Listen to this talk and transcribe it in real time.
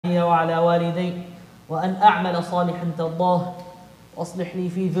لي وعلى والدي وأن أعمل صالحا ترضاه وأصلح لي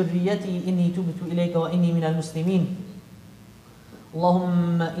في ذريتي إني تبت إليك وإني من المسلمين.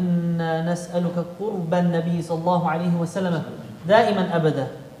 اللهم إنا نسألك قرب النبي صلى الله عليه وسلم دائما أبدا.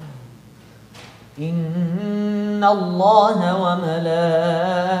 إن الله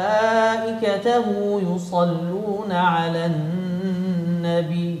وملائكته يصلون على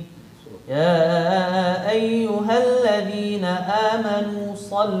النبي يا أيها الذين آمنوا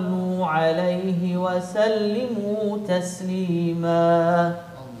صلوا عليه وسلموا تسليما.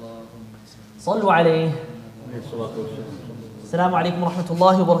 صلوا عليه. السلام عليكم ورحمة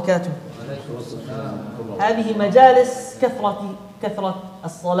الله وبركاته. هذه مجالس كثرة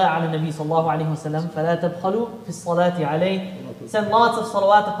الصلاة على النبي صلى الله عليه وسلم فلا تبخلوا في الصلاة عليه. Send lots of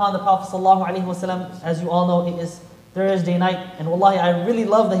salawat upon the Prophet صلى الله عليه وسلم. As you all know, it is Thursday night, and wallahi, I really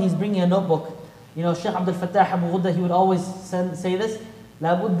love that he's bringing a notebook. You know, Sheikh Abdul Fattah Abu Ghudda, he would always say this: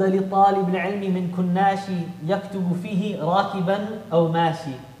 لا بد لطالب العلم من كناشي يكتب فيه راكبا أو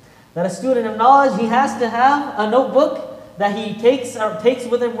ماشي. That a student of knowledge, he has to have a notebook that he takes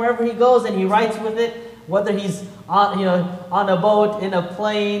with him wherever he goes, and he writes with it. Whether he's on a boat, in a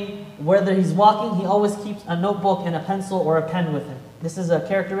plane, whether he's walking, he always keeps a notebook and a pencil or a pen with him. This is a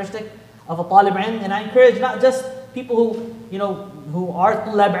characteristic of a talib ilm, and I encourage not just people who are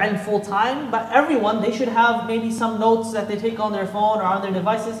talib ilm full time, but everyone, they should have maybe some notes that they take on their phone or on their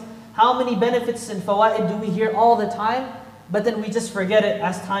devices. How many benefits and fawaid do we hear all the time, but then we just forget it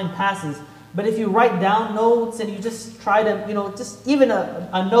as time passes. But if you write down notes and you just try to, just even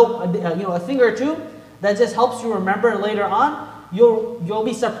a note, a thing or two, that just helps you remember later on, you'll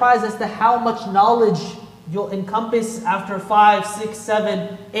be surprised as to how much knowledge you'll encompass after 5, 6,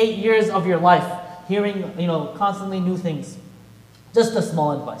 7, 8 years of your life, hearing constantly new things. Just a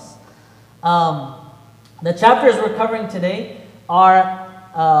small advice. The chapters we're covering today are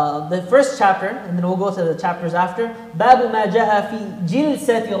the first chapter, and then we'll go to the chapters after. باب ما جاء في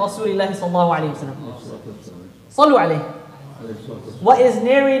جلسة رسول الله صلى الله عليه وسلم. صلوا عليه. What is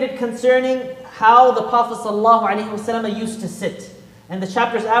narrated concerning how the Prophet sallallahu alaihi wasallam used to sit. And the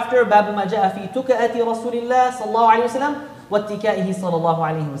chapters after, باب ما جاء في تكأة رسول الله صلى الله عليه وسلم واتكائه صلى الله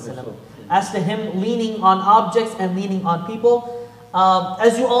عليه وسلم. As to him leaning on objects and leaning on people.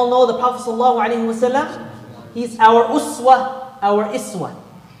 As you all know, the Prophet sallallahu alaihi wasallam, he's our uswa, our iswa.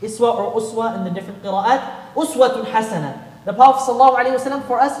 Iswa or uswa in the different qira'at. Uswatun hasana. The Prophet sallallahu alaihi wasallam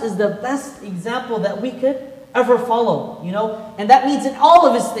for us is the best example that we could ever follow, and that means in all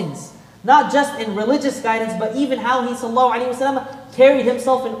of his things. Not just in religious guidance, but even how he sallallahu alaihi wasallam carried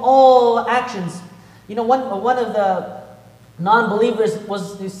himself in all actions. One of the non-believers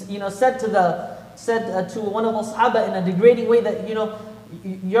was said to one of the Sahaba in a degrading way that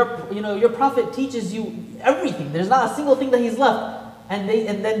your Prophet teaches you everything. There's not a single thing that he's left. And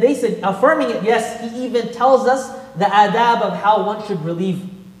then they said, affirming it, yes, he even tells us the adab of how one should relieve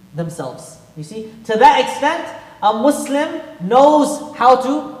themselves. You see, to that extent, a Muslim knows how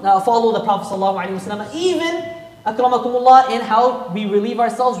to follow the Prophet ﷺ. Even, akramakumullah, in how we relieve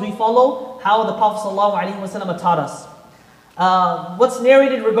ourselves, we follow how the Prophet ﷺ taught us. What's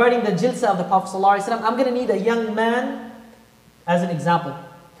narrated regarding the jilsa of the Prophet ﷺ, I'm going to need a young man as an example.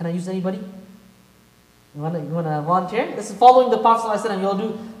 Can I use anybody? You want to volunteer? This is following the Prophet ﷺ. You'll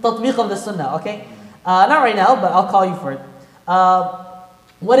do tatbiq of the sunnah, okay? Not right now, but I'll call you for it.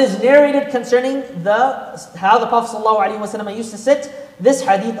 What is narrated concerning how the Prophet ﷺ used to sit. This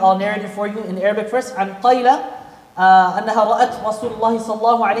hadith I'll narrate it for you in Arabic first. عن قيلة أنها رأت رسول الله صلى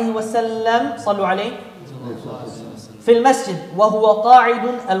الله عليه وسلم صلوا عليه في المسجد وهو قاعد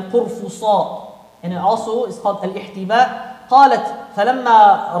القرفصاء. And it also is called الاحتباء. قالت فلما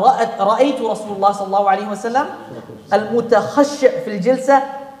رأيت رسول الله صلى الله عليه وسلم المتخشع في الجلسة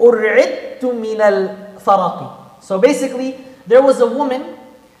أرعدت من الفرق. So basically, there was a woman.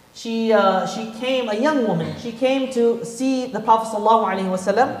 She came, a young woman. She came to see the Prophet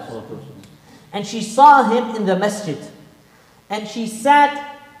ﷺ, and she saw him in the masjid. And she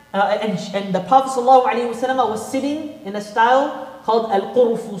sat, and the Prophet ﷺ was sitting in a style called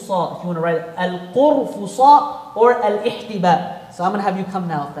al-qurfusa. If you want to write it, al-qurfusa or al-ihtiba. So I'm going to have you come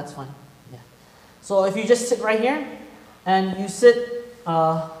now, if that's fine. Yeah. So if you just sit right here, and you sit,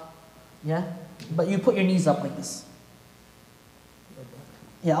 but you put your knees up like this.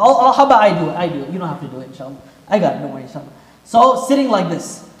 Yeah, how about I do it? I do it. You don't have to do it, inshallah. I got it, don't worry, inshallah. So, sitting like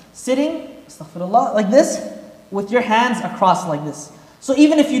this. Sitting, astaghfirullah, like this, with your hands across like this. So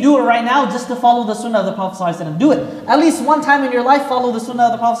even if you do it right now, just to follow the sunnah of the Prophet ﷺ, do it. At least one time in your life, follow the sunnah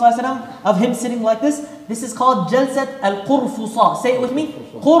of the Prophet ﷺ, of him sitting like this. This is called Jalsat al-Qurfusa. Say it with me.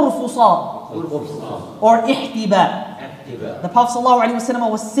 Qurfusa. Or ihtiba. The Prophet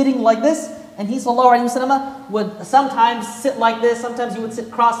ﷺ was sitting like this, and he ﷺ would sometimes sit like this, sometimes he would sit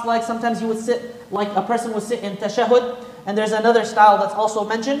cross-legged, sometimes he would sit like a person would sit in tashahhud, and there's another style that's also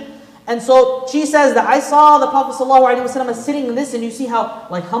mentioned. And so she says that I saw the Prophet ﷺ sitting in this, and you see how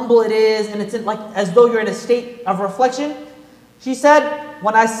like humble it is, and it's like as though you're in a state of reflection. She said,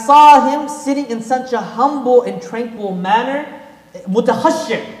 when I saw him sitting in such a humble and tranquil manner,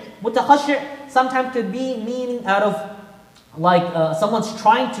 mutakhashshi' sometimes could be meaning out of like someone's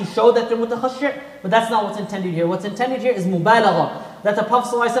trying to show that they're mutakhashshi', but that's not what's intended here. What's intended here is mubalagha, that the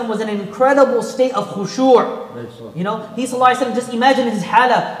Prophet ﷺ was in an incredible state of khushu'. You know, he ﷺ, just imagine his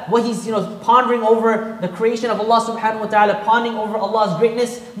hala, what he's pondering over the creation of Allah subhanahu wa ta'ala, pondering over Allah's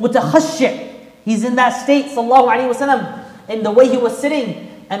greatness, mutakhashshi'. He's in that state, sallallahu alayhi wa sallam, in the way he was sitting.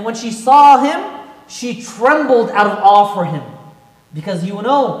 And when she saw him, she trembled out of awe for him. Because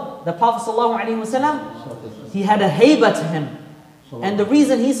the Prophet ﷺ, he had a hayba to him. And the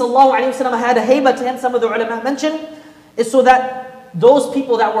reason he ﷺ had a hayba to him, some of the ulama mentioned, is so that those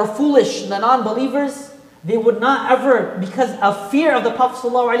people that were foolish, the non-believers, they would not ever, because of fear of the Prophet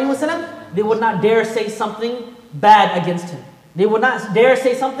ﷺ, they would not dare say something bad against him. They would not dare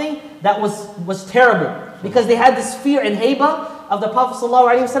say something that was terrible. Because they had this fear and hayba of the Prophet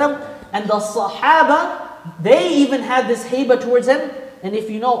ﷺ, and the Sahaba, they even had this hayba towards him. And if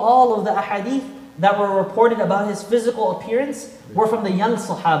you know, all of the ahadith that were reported about his physical appearance were from the young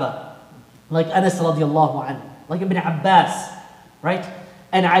Sahaba, like Anas radiallahu anhu, like Ibn Abbas, right?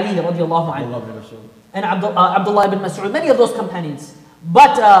 And Ali radiallahu anhu, and Abdullah ibn Mas'ud, many of those companions.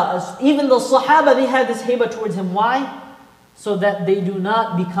 But even the Sahaba, they had this hayba towards him. Why? So that they do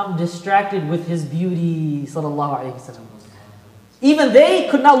not become distracted with his beauty, sallallahu alayhi wa sallam. Even they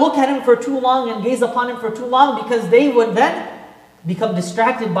could not look at him for too long and gaze upon him for too long, because they would then become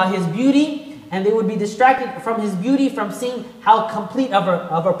distracted by his beauty, and they would be distracted from his beauty, from seeing how complete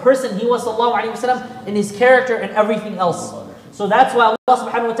of a person he was, sallallahu alayhi wa sallam, in his character and everything else. So that's why Allah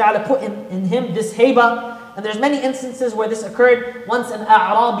subhanahu wa ta'ala put in him this hayba. And there's many instances where this occurred. Once an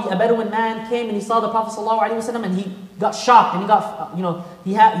A'rabi, a Bedouin man, came and he saw the Prophet ﷺ, and he got shocked, and he got,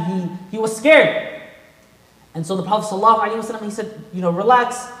 he was scared. And so the Prophet ﷺ, he said,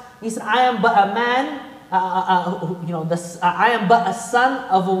 relax. He said, I am but a man, I am but a son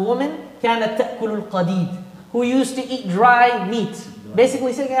of a woman, كانت تأكل القديد, who used to eat dry meat.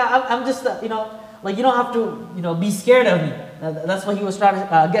 Basically saying, I'm just, like you don't have to, be scared of me. That's what he was trying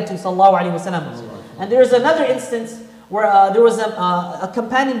to get to, sallallahu alaihi wasallam. And there's another instance where there was a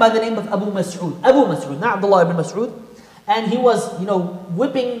companion by the name of Abu Mas'ud, not Abdullah ibn Mas'ud, and he was,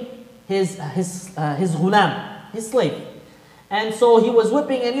 whipping his ghulam, his slave. And so he was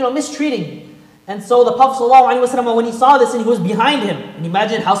whipping and, mistreating. And so the Prophet ﷺ, when he saw this and he was behind him, and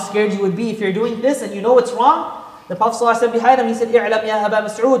imagine how scared you would be if you're doing this and you know it's wrong. The Prophet ﷺ behind him, he said, "I'lam ya Aba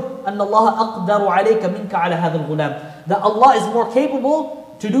Mas'ud, anna Allah aqdaru alayka minka ala hadha al-ghulam." That Allah is more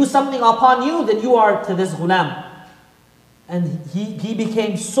capable to do something upon you than you are to this ghulam. And he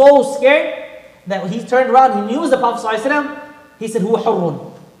became so scared that he turned around, he knew the Prophet ﷺ. He said, "Huwa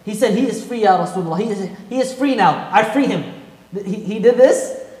hurrun." He said, "He is free, ya Rasulullah. He is free now. I free him." He did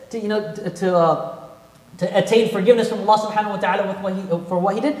this to attain forgiveness from Allah subhanahu wa ta'ala for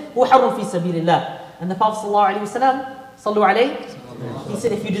what he did. "Huwa hurrun fi sabilillah." And the Prophet ﷺ, he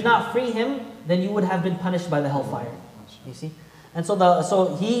said, if you did not free him, then you would have been punished by the hellfire. You see? And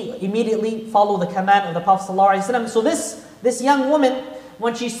so he immediately followed the command of the Prophet ﷺ. So this young woman,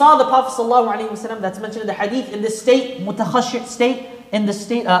 when she saw the Prophet ﷺ, that's mentioned in the hadith, in this state, mutakhashshi' state, in the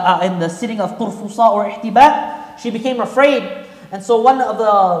sitting of qurfusa or ihtiba, she became afraid. And so one of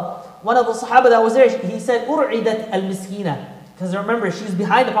the Sahaba that was there, he said, "Ur'idat al-miskina." Because remember, she was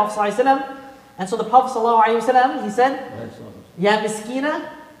behind the Prophet ﷺ. And so the Prophet ﷺ, he said, "Ya miskina,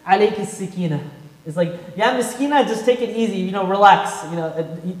 alayki sikina." It's like, "Ya miskina, just take it easy, relax,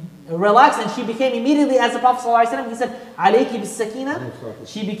 relax." And she became immediately, as the Prophet ﷺ, he said, "Alayki bis sakina."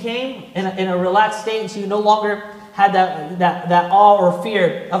 She became in a relaxed state, and she no longer had that awe or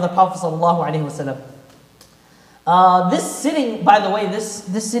fear of the Prophet ﷺ. This sitting, by the way,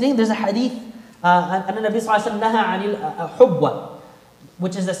 this sitting, there's a hadith, and the Nabi ﷺ naha anil hubwa,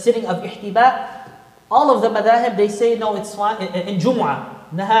 which is the sitting of ihtiba. All of the madahib, they say, no, it's fine. In Jumu'ah,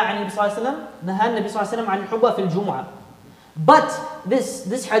 naha Nabi Sallallahu Alaihi Wasallam an hubba fil Jumu'ah. But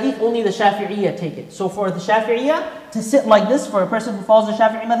this hadith, only the Shafi'iyya take it. So for the Shafi'iyya, to sit like this, for a person who follows the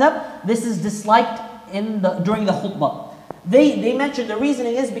Shafi'i madhab, this is disliked during the khutbah. They mention the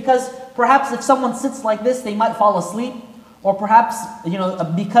reasoning is because perhaps if someone sits like this, they might fall asleep. Or perhaps,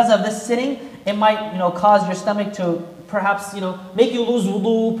 because of this sitting, it might, cause your stomach to perhaps, make you lose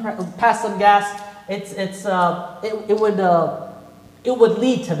wudu, pass some gas. it would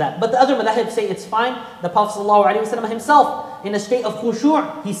lead to that. But the other madahib say it's fine. The Prophet ﷺ himself, in a state of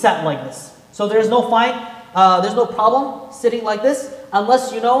khushu', he sat like this. So there's no fine, there's no problem sitting like this,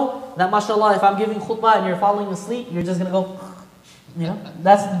 unless you know that, mashallah, if I'm giving khutbah and you're falling asleep, you're just going to go,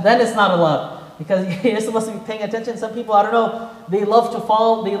 then it's not allowed. Because you're supposed to be paying attention. Some people, I don't know, they love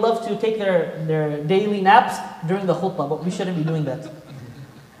to take their daily naps during the khutbah, but we shouldn't be doing that.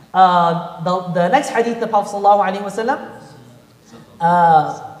 The next hadith, the Prophet ﷺ,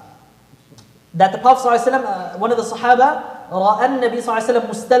 that the Prophet ﷺ, one of the Sahaba, رأى النبي صلى الله عليه وسلم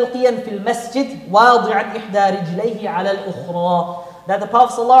مستلقيا في المسجد واضعا إحدى رجليه على الأخرى. That the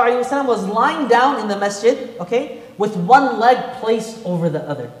Prophet ﷺ was lying down in the masjid, okay, with one leg placed over the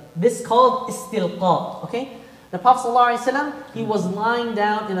other. This is called istilqa, okay? The Prophet ﷺ, he was lying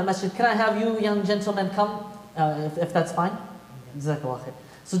down in the masjid. Can I have you young gentlemen come, if that's fine? Jazakallah khair.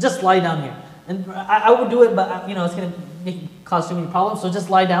 So just lie down here. And I would do it, but it's going to cause too many problems. So just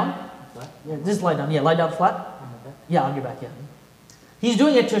lie down. Yeah, just lie down. Yeah, lie down flat. Yeah, on your back. Yeah. He's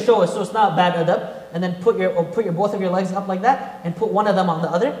doing it to show us, so it's not bad adab. And then put your both of your legs up like that, and put one of them on the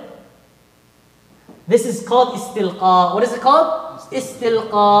other. This is called istilqa. What is it called?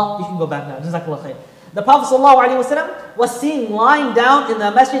 Istilqa. You can go back now. Jazakallah khair. The Prophet ﷺ was seen lying down in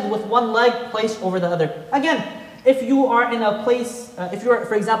the masjid with one leg placed over the other. Again, if you are in a place, if you're,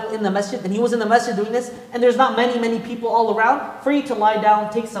 for example, in the masjid, and he was in the masjid doing this, and there's not many people all around, for you to lie down,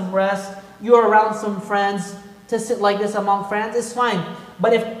 take some rest, you're around some friends, to sit like this among friends, it's fine.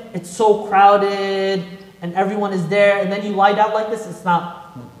 But if it's so crowded, and everyone is there, and then you lie down like this, it's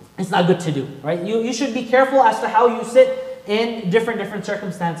not good to do, right? You should be careful as to how you sit in different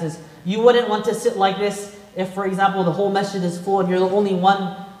circumstances. You wouldn't want to sit like this if, for example, the whole masjid is full and you're the only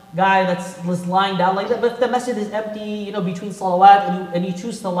one guy that's lying down like that. But if the masjid is empty, between salawat, and you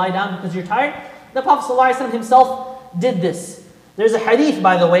choose to lie down because you're tired, the Prophet ﷺ himself did this. There's a hadith,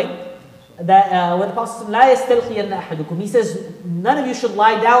 by the way, that when the Prophet لا يستلقين أحدكم, he says, none of you should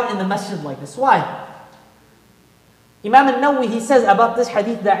lie down in the masjid like this. Why? Imam al-Nawawi, he says about this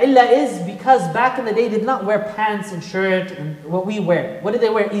hadith, the illah is because back in the day they did not wear pants and shirt and what we wear. What did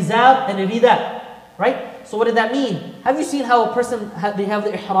they wear? Izar and rida, right? So what did that mean? Have you seen how a person, they have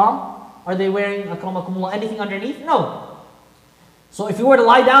the ihram? Are they wearing, akramakumullah, anything underneath? No. So if you were to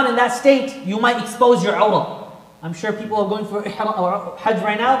lie down in that state, you might expose your awrah. I'm sure people are going for ihram or hajj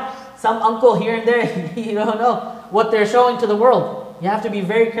right now. Some uncle here and there, you don't know what they're showing to the world. You have to be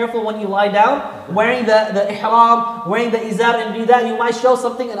very careful when you lie down. Wearing the ihram, wearing the izar and rida, you might show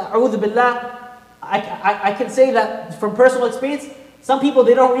something. And a'udhu billah, I can say that from personal experience, some people,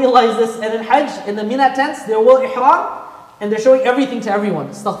 they don't realize this. And in hajj, in the Mina tents, they will ihram, and they're showing everything to everyone.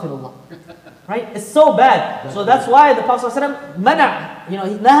 Astaghfirullah. Right? It's so bad. So that's why the Prophet ﷺ mana',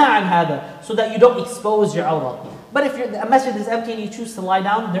 naha an hada, so that you don't expose your awrah. But if a masjid is empty and you choose to lie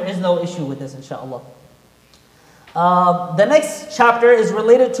down, there is no issue with this, inshaAllah. The next chapter is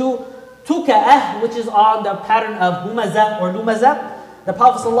related to tuka'ah, which is on the pattern of humaza or lumaza. The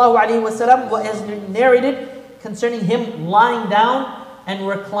Prophet ﷺ, what is narrated concerning him lying down and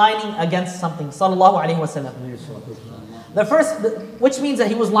reclining against something. Sallallahu Alaihi Wasallam. The first, which means that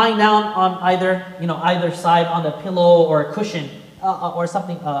he was lying down on either side on a pillow or a cushion or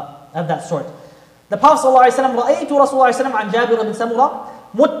something of that sort. The Prophet ﷺ, رأيت رسول الله صلى الله عليه وسلم عن جابر بن سمرة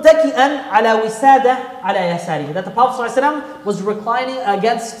متكئا على وسادة على يساره. That the Prophet ﷺ was reclining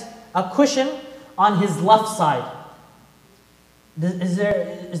against a cushion on his left side. Is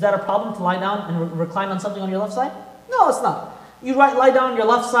that a problem to lie down and recline on something on your left side? No, it's not. You lie down on your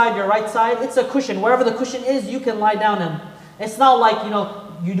left side, your right side. It's a cushion. Wherever the cushion is, you can lie down in. It's not like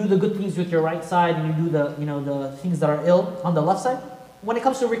you do the good things with your right side and you do the things that are ill on the left side. When it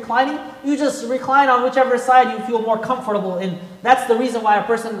comes to reclining, you just recline on whichever side you feel more comfortable in. That's the reason why a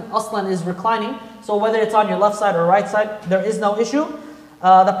person aslan is reclining. So whether it's on your left side or right side, there is no issue.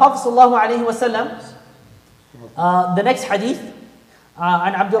 The Prophet ﷺ, the next hadith,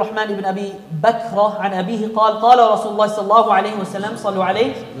 عن عبد الرحمن بن أبي بكر عن أبيه قال رسول الله صلى الله عليه وسلم صلوا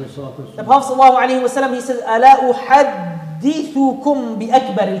عليه. The Prophet صلى الله عليه وسلم, he says, ألا أحدثكم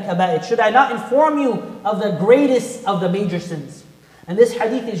بأكبر الكبائر. Should I not inform you of the greatest of the major sins? And this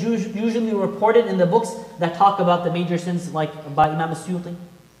hadith is usually reported in the books that talk about the major sins, like by Imam al-Suyuti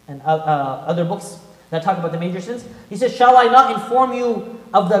and other books that talk about the major sins. He says, shall I not inform you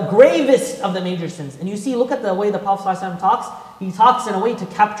of the gravest of the major sins? And you see, look at the way the Prophet ﷺ talks. He talks in a way to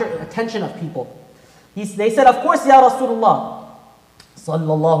capture attention of people. They said, of course, Ya Rasulullah,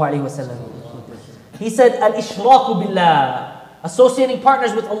 sallallahu alayhi wa sallam. He said, al-ishraku billah, associating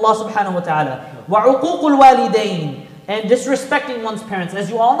partners with Allah subhanahu wa ta'ala, wa uququl walidain, and disrespecting one's parents. As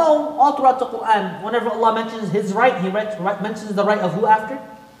you all know, all throughout the Quran, whenever Allah mentions His right, He mentions the right of who after?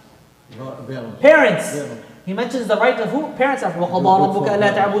 Parents. He mentions the right of who? Parents after. وَقَضَى رَبُّكَ أَلَّا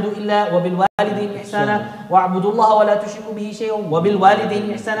تَعْبُدُوا إِلَّا وَبِالْوَالِدَيْنِ إِحْسَانًا وَاعْبُدُوا اللَّهَ وَلَا تُشْرِكُوا بِهِ شَيْئًا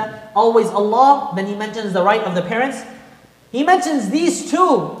وَبِالْوَالِدَيْنِ إِحْسَانًا. Always Allah, then He mentions the right of the parents. He mentions these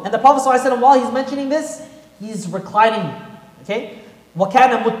two, and the Prophet ﷺ, while he's mentioning this, he's reclining. Okay?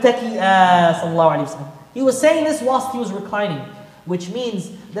 وَكَانَ مُتَّكِئًا صلى الله عليه وسلم. He was saying this whilst he was reclining, which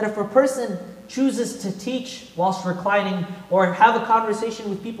means that if a person chooses to teach whilst reclining or have a conversation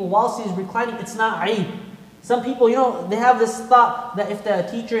with people whilst he's reclining, it's not aib. Some people, they have this thought that if the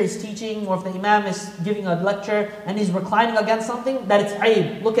teacher is teaching or if the imam is giving a lecture and he's reclining against something, that it's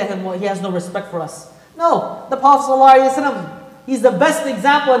aib. Look at him, he has no respect for us. No, the Prophet ﷺ, he's the best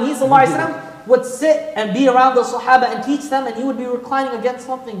example, and he ﷺ would sit and be around the Sahaba and teach them, and he would be reclining against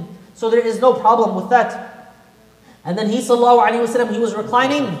something. So there is no problem with that. And then he ﷺ, he was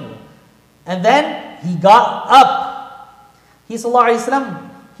reclining, and then he got up. He ﷺ,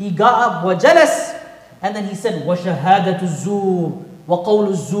 he got up, وَجَلَسْ, and then he said, وَشَهَادَةُ الزُّورِ وَقَوْلُ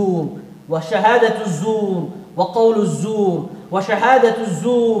الزُّورِ وَشَهَادَةُ الزُّورِ وَقَوْلُ الزُّورِ وَشَهَادَةُ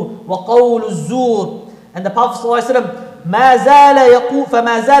الزُّورِ وَقَوْلُ الزُّورِ. And the Prophet ﷺ, مَا زَالَ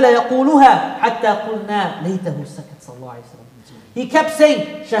فَمَا زَالَ يَقُولُهَا حَتَّى قُلْنَا لَيْتَهُ سَكَتْ صلى الله عليه وسلم. He kept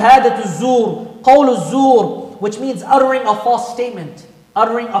saying, شَهَادَةُ الزُّورِ قَوْلُ الزُّورِ, which means uttering a false statement.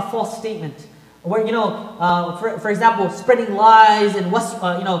 Uttering a false statement. Where, for example, spreading lies and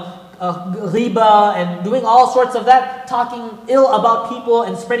ghiba and doing all sorts of that, talking ill about people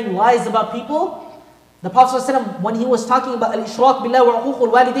and spreading lies about people. The Prophet ﷺ, when he was talking about al-ishraq billah wa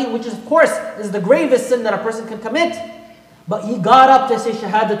uququl walidain, which of course is the gravest sin that a person can commit, but he got up to say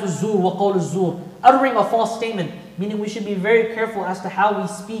shahadatu zur wa qawl zur, uttering a false statement, meaning we should be very careful as to how we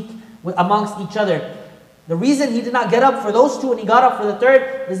speak amongst each other. The reason he did not get up for those two and he got up for the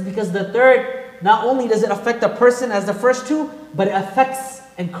third is because the third, not only does it affect the person as the first two, but it affects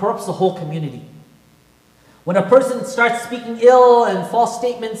and corrupts the whole community. When a person starts speaking ill and false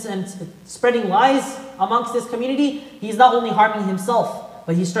statements and spreading lies amongst this community, he's not only harming himself,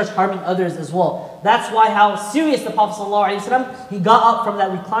 but he starts harming others as well. That's why how serious the Prophet ﷺ, he got up from that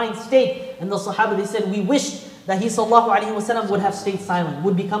reclined state, and the Sahaba, they said, we wished that he ﷺ would have stayed silent,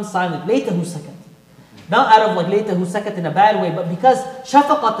 would become silent. Laytahu sakat. Not out of like laytahu sakat in a bad way, but because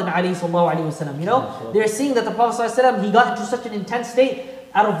shafaqatan alayhi sallallahu alayhi wasallam. They're seeing that the Prophet ﷺ, he got into such an intense state.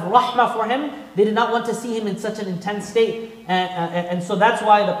 Out of rahmah for him, they did not want to see him in such an intense state, and so that's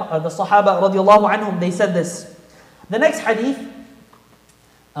why the Sahaba radiallahu anhum, they said this. The next hadith,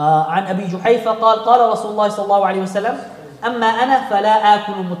 عن أبي جحيفة قال قال رسول الله صلى الله عليه وسلم أما أنا فلا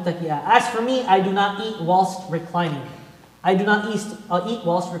آكل متكئا. As for me, I do not eat whilst reclining. I do not eat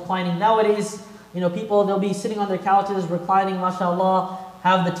whilst reclining. Nowadays, people, they'll be sitting on their couches reclining, mashallah,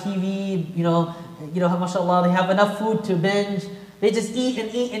 have the TV, mashallah, they have enough food to binge. They just eat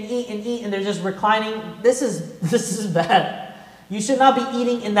and eat and eat and eat, and they're just reclining. This is bad. You should not be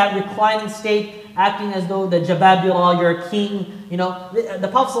eating in that reclining state, acting as though the jababira, you're a king. The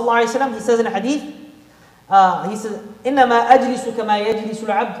Prophet ﷺ, he says in a hadith, he says, إِنَّمَا أَجْلِسُ كَمَا يَجْلِسُ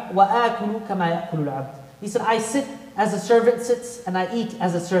الْعَبْدُ وَآكُلُ كَمَا يَأْكُلُ الْعَبْدُ. He said, I sit as a servant sits, and I eat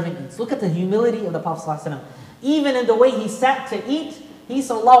as a servant eats. Look at the humility of the Prophet ﷺ. Even in the way he sat to eat, he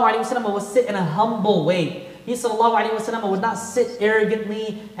ﷺ would sit in a humble way. He ﷺ would not sit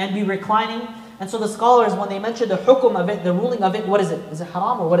arrogantly and be reclining. And so the scholars, when they mention the hukum of it, the ruling of it, what is it? Is it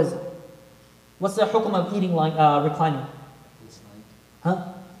haram or what is it? What's the hukum of eating reclining?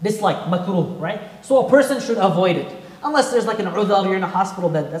 Dislike, makruh, right? So a person should avoid it. Unless there's like an udhar, you're in a hospital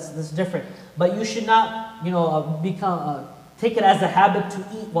bed, that's different. But you should not, take it as a habit to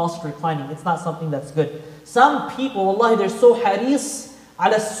eat whilst reclining. It's not something that's good. Some people, wallahi, they're so haris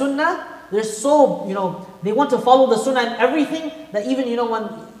ala sunnah, they're so, they want to follow the sunnah and everything, that even, when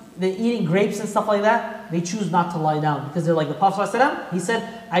they're eating grapes and stuff like that, they choose not to lie down. Because they're like the Prophet ﷺ, he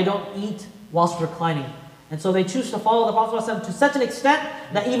said, I don't eat whilst reclining. And so they choose to follow the Prophet ﷺ to such an extent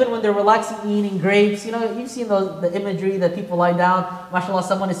that even when they're relaxing, eating grapes, you've seen the imagery that people lie down, mashallah,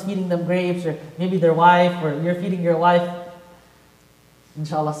 someone is feeding them grapes, or maybe their wife, or you're feeding your wife.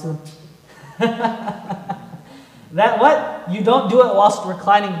 Inshallah soon. That what? You don't do it whilst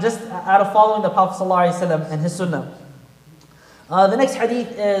reclining, just out of following the Prophet ﷺ and his sunnah. The next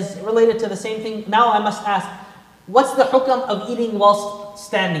hadith is related to the same thing. Now I must ask, what's the hukam of eating whilst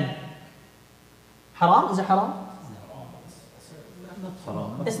standing? Haram? Is it haram?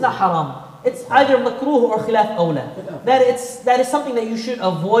 It's not haram. It's either makruh or khilaf awla. That is something that you should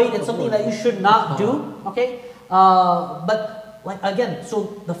avoid. It's something that you should not do. Okay? But again,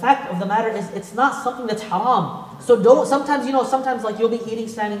 so the fact of the matter is, it's not something that's haram. So don't, sometimes, sometimes like you'll be eating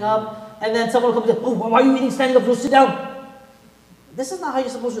standing up, and then someone will come and say, oh, why are you eating standing up? Go sit down. This is not how you're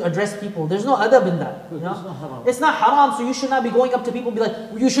supposed to address people. There's no adab in that. It's not haram, so you should not be going up to people and be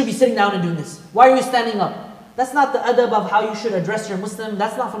like, you should be sitting down and doing this. Why are you standing up? That's not the adab of how you should address your Muslim.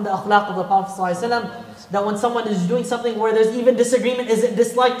 That's not from the akhlaq of the Prophet ﷺ. That when someone is doing something where there's even disagreement, is it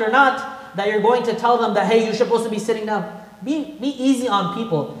disliked or not, that you're going to tell them that, hey, you're supposed to be sitting down. Be easy on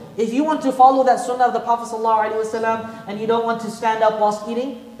people. If you want to follow that sunnah of the Prophet ﷺ and you don't want to stand up whilst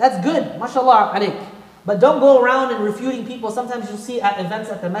eating, that's good. MashaAllah alayk. But don't go around and refuting people. Sometimes you'll see at events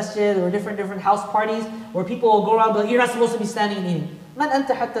at the masjid or different house parties where people will go around and be like, you're not supposed to be standing and eating. Man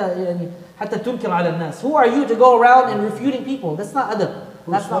anta hatta tunkir ala nas. Who are you to go around and refuting people? That's not adab.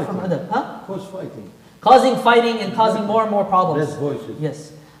 That's not from adab. Cause fighting. Causing fighting and causing more and more problems. Less voices.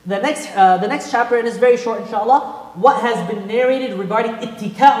 Yes. The next chapter, and it's very short inshallah, what has been narrated regarding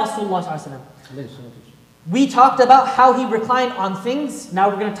ittika Rasulullah sallallahu alaihi wasallam. We talked about how he reclined on things. Now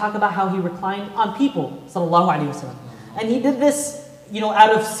we're going to talk about how he reclined on people, sallallahu alaihi wasallam. And he did this,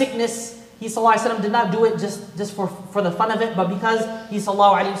 out of sickness. He sallallahu alaihi wasallam did not do it just for the fun of it, but because he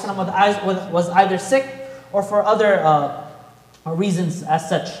sallallahu alaihi wasallam was either sick or for other reasons as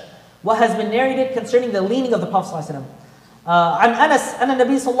such. What has been narrated concerning the leaning of the Prophet sallallahu alaihi wasallam. عن أنس أن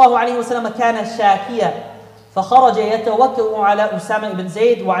النبي صلى الله عليه وسلم كان شاكيا فخرج يتوكل على أسامة بن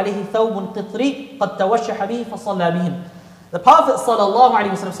زيد وعليه ثوب قطري قد توشح به فصلى بهم. The Prophet صلى الله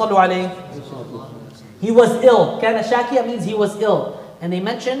عليه وسلم صلوا عليه, he was ill. كان شاكيا means he was ill. And they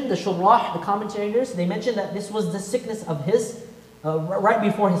mentioned, the shurrah, the commentators, they mentioned that this was the sickness of his, right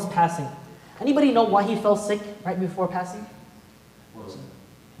before his passing. Anybody know why he fell sick right before passing?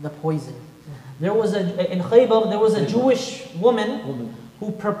 The poison. In Khaybar, there was a Jewish woman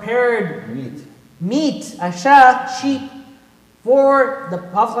who prepared meat, sheep, for the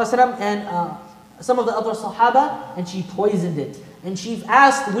Prophet ﷺ and some of the other Sahaba, and she poisoned it. And she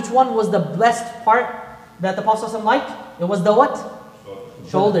asked which one was the blessed part that the Prophet ﷺ liked. It was the what?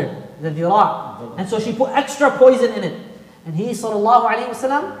 Shoulder, the dira'. And so she put extra poison in it. And he, sallallahu alaihi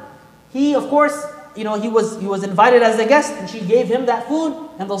wasallam, he of course, he was invited as a guest, and she gave him that food,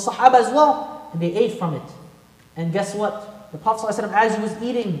 and the Sahaba as well. And they ate from it. And guess what? The Prophet ﷺ, as he was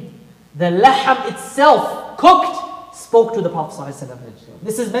eating, the laham itself, cooked, spoke to the Prophet ﷺ.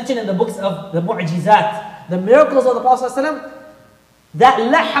 This is mentioned in the books of the mu'jizat, the miracles of the Prophet ﷺ. That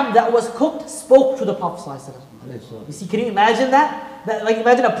laham that was cooked spoke to the Prophet ﷺ. You see, can you imagine that? Like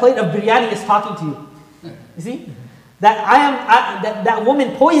imagine a plate of biryani is talking to you. You see? That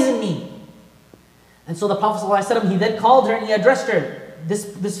woman poisoned me. And so the Prophet ﷺ, he then called her and he addressed her.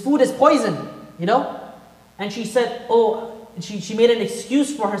 This food is poison. And she said, she made an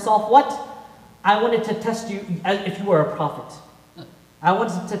excuse for herself. What? I wanted to test you if you were a prophet. I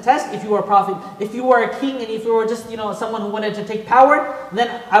wanted to test if you were a prophet. If you were a king and if you were just, someone who wanted to take power,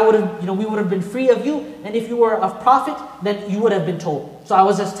 then I would have, we would have been free of you. And if you were a prophet, then you would have been told. So I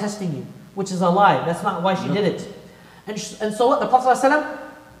was just testing you, which is a lie. That's not why she did it. And so what? The Prophet ﷺ,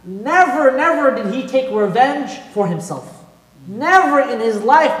 never did he take revenge for himself. Never in his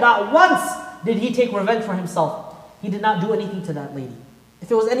life, not once, did he take revenge for himself. He did not do anything to that lady. If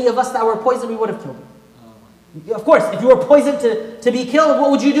it was any of us that were poisoned, we would have killed her. Of course, if you were poisoned to be killed,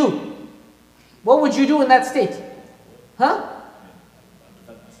 what would you do? What would you do in that state?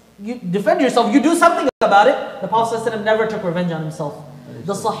 You defend yourself. You do something about it. The Prophet ﷺ never took revenge on himself.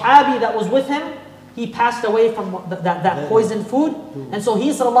 The Sahabi that was with him, he passed away from that poisoned food. And so he,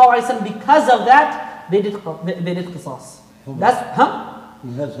 sallallahu alaihi wasallam, because of that, they did qisas.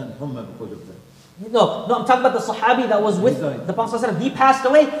 He has an humma because of that. No, I'm talking about the Sahabi that was with the Prophet ﷺ. He passed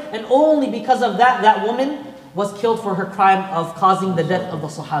away, and only because of that woman was killed for her crime of causing the death of the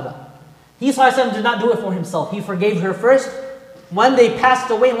Sahaba. He ﷺ did not do it for himself. He forgave her first. When they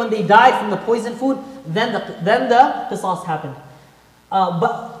passed away, when they died from the poison food, then the qisas happened.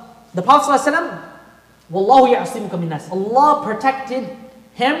 But the Prophet ﷺ, Wallahu ya'asimuka min nas. Allah protected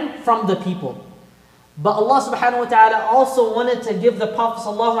him from the people. But Allah subhanahu wa ta'ala also wanted to give the Prophet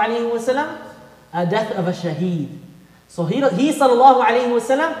sallallahu alayhi wa sallam a death of a shaheed. So he sallallahu alayhi wa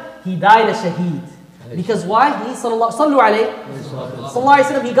sallam, he died a shaheed. Because why? He sallallahu alayhi wa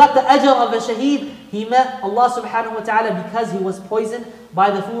sallam, he got the ajr of a shaheed. He met Allah subhanahu wa ta'ala because he was poisoned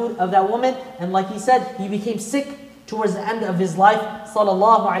by the food of that woman. And like he said, he became sick towards the end of his life,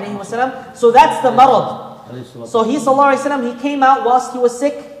 sallallahu alayhi wa sallam. So that's the marad. So he sallallahu alayhi wa sallam, he came out whilst he was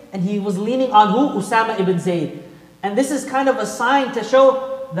sick, and he was leaning on who? Usama ibn Zayd. And this is kind of a sign to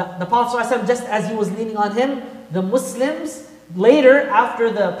show that the Prophet ﷺ, just as he was leaning on him, the Muslims later,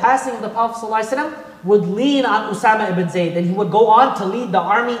 after the passing of the Prophet ﷺ, would lean on Usama ibn Zayd. And he would go on to lead the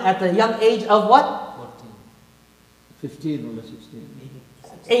army at the young age of what? 15 or 16.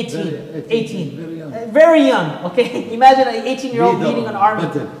 18. Very young. Very young, okay? Imagine an 18-year-old leading an army.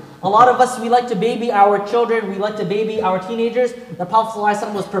 Better. A lot of us, we like to baby our children, we like to baby our teenagers. The Prophet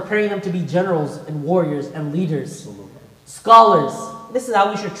ﷺ was preparing them to be generals and warriors and leaders, scholars. This is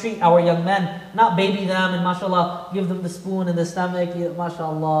how we should treat our young men. Not baby them and mashallah, give them the spoon in the stomach,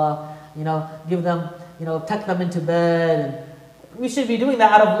 mashallah, give them, tuck them into bed. And we should be doing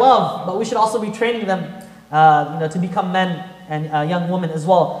that out of love, but we should also be training them, to become men and young women as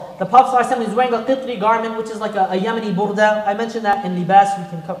well. The Prophet ﷺ is wearing a qitri garment, which is like a Yemeni burda. I mentioned that in libas.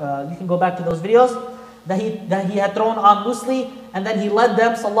 You can go back to those videos that he had thrown on loosely, and then he led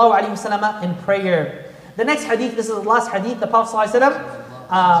them sallallahu alaihi wasallam in prayer. The next hadith, this is the last hadith. The Prophet ﷺ,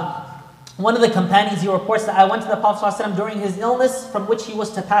 one of the companions, he reports that I went to the Prophet ﷺ during his illness, from which he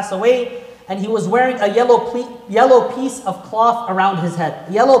was to pass away, and he was wearing a yellow piece of cloth around his head.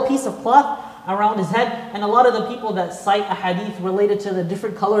 A yellow piece of cloth around his head. And a lot of the people that cite a hadith related to the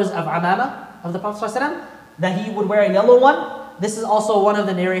different colors of amama of the Prophet ﷺ, that he would wear a yellow one. This is also one of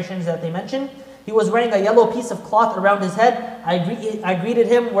the narrations that they mention. He was wearing a yellow piece of cloth around his head. I greeted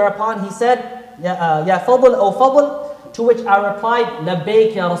him, whereupon he said, Ya Fadl, O Fadl, to which I replied,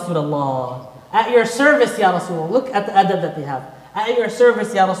 Labbaik Ya Rasulullah. At your service, Ya Rasulullah. Look at the adab that they have. At your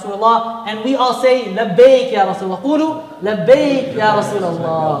service, Ya Rasulullah. And we all say, Labbaik Ya Rasulullah. Qulu, Labbaik Ya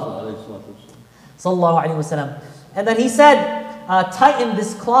Rasulullah. Sallallahu Alaihi Wasallam. And then he said, tighten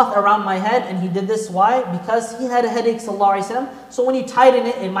this cloth around my head. And he did this, why? Because he had a headache, Sallallahu Alaihi Wasallam. So when you tighten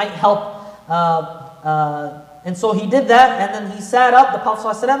it, it might help. And so he did that. And then he sat up, the Prophet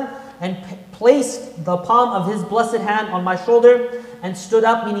ﷺ, and placed the palm of his blessed hand on my shoulder and stood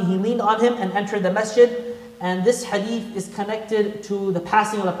up, meaning he leaned on him and entered the masjid. And this hadith is connected to the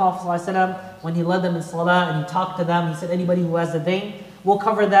passing of the Prophet ﷺ when he led them in salah and he talked to them. He said, anybody who has the dayn. We'll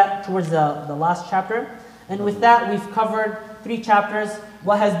cover that towards the last chapter. And with that, we've covered 3 chapters.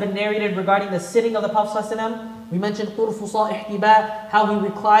 What has been narrated regarding the sitting of the Prophet ﷺ. We mentioned Qurfusa ihtiba, how he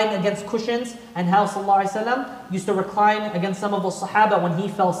reclined against cushions, and how Sallallahu Alaihi Wasallam used to recline against some of the Sahaba when he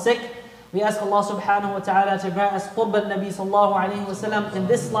fell sick. We ask Allah subhanahu wa ta'ala to grant us qurb al-Nabi sallallahu alayhi wa sallam in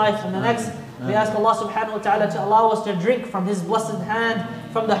this life and the next. We ask Allah subhanahu wa ta'ala to allow us to drink from His blessed hand,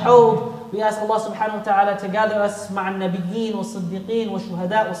 from the hawd. We ask Allah subhanahu wa ta'ala to gather us مع النبيين والصديقين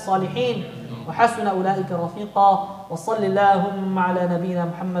والشهداء والصالحين وحسن أولئك رفيقا وصل اللهم على نبينا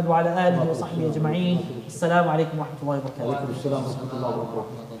محمد وعلى آله وصحبه أجمعين. السلام عليكم ورحمة الله وبركاته. وعليكم السلام ورحمة الله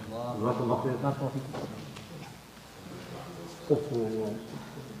وبركاته. جزاك الله خير. بارك الله فيكم.